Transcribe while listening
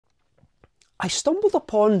I stumbled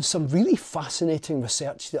upon some really fascinating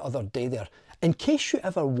research the other day there. In case you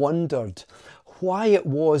ever wondered why it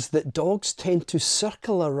was that dogs tend to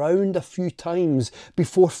circle around a few times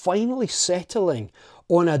before finally settling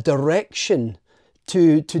on a direction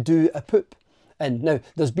to do a poop. And now,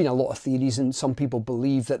 there's been a lot of theories, and some people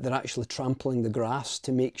believe that they're actually trampling the grass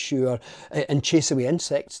to make sure, and chase away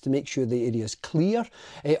insects to make sure the area is clear.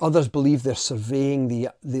 Others believe they're surveying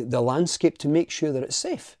the landscape to make sure that it's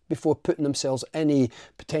safe before putting themselves in a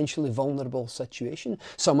potentially vulnerable situation.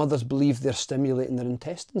 Some others believe they're stimulating their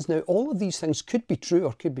intestines. Now, all of these things could be true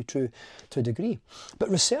or could be true to a degree. But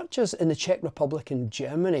researchers in the Czech Republic and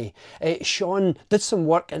Germany did some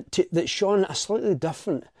work that shone a slightly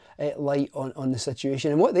different light on the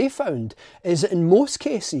situation. And what they found is that in most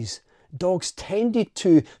cases, dogs tended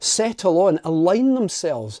to align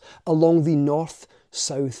themselves along the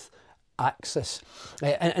north-south axis.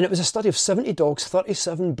 And it was a study of 70 dogs,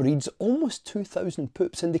 37 breeds, almost 2,000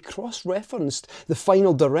 poops, and they cross-referenced the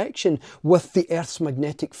final direction with the Earth's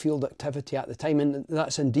magnetic field activity at the time, and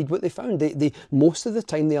that's indeed what they found. They most of the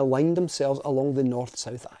time they aligned themselves along the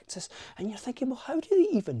north-south axis. And you're thinking, well, how do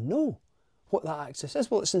they even know what that axis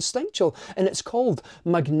is? Well, it's instinctual, and it's called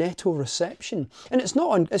magnetoreception. And it's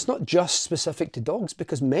not just specific to dogs,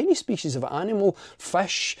 because many species of animal,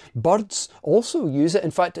 fish, birds also use it.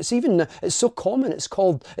 In fact, it's so common,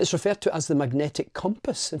 it's referred to as the magnetic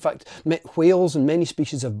compass. In fact, whales and many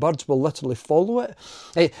species of birds will literally follow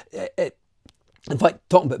it. In fact,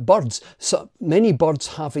 talking about birds, so many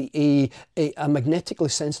birds have a magnetically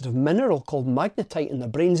sensitive mineral called magnetite in their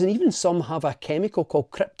brains, and even some have a chemical called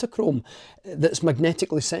cryptochrome that's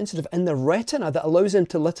magnetically sensitive in their retina that allows them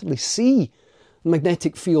to literally see the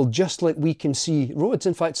magnetic field just like we can see roads.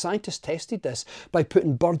 In fact, scientists tested this by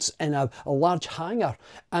putting birds in a large hangar,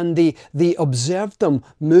 and they observed them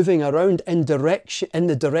moving around in the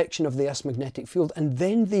direction of the Earth's magnetic field, and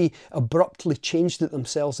then they abruptly changed it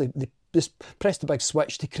themselves. They just pressed the big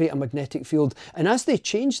switch to create a magnetic field, and as they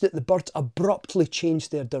changed it, the birds abruptly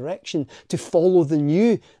changed their direction to follow the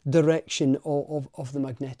new direction of the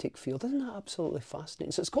magnetic field. Isn't that absolutely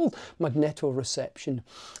fascinating? So it's called magnetoreception.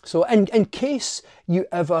 So in case you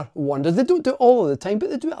ever wonder, they don't do it all of the time, but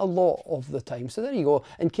they do it a lot of the time. So there you go.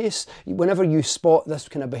 In case, whenever you spot this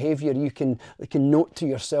kind of behaviour, you can note to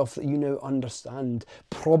yourself that you now understand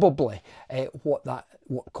probably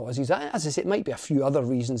what causes that. As I say, it might be a few other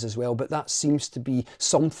reasons as well, but that seems to be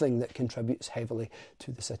something that contributes heavily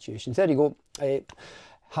to the situation. There you go.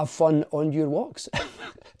 Have fun on your walks.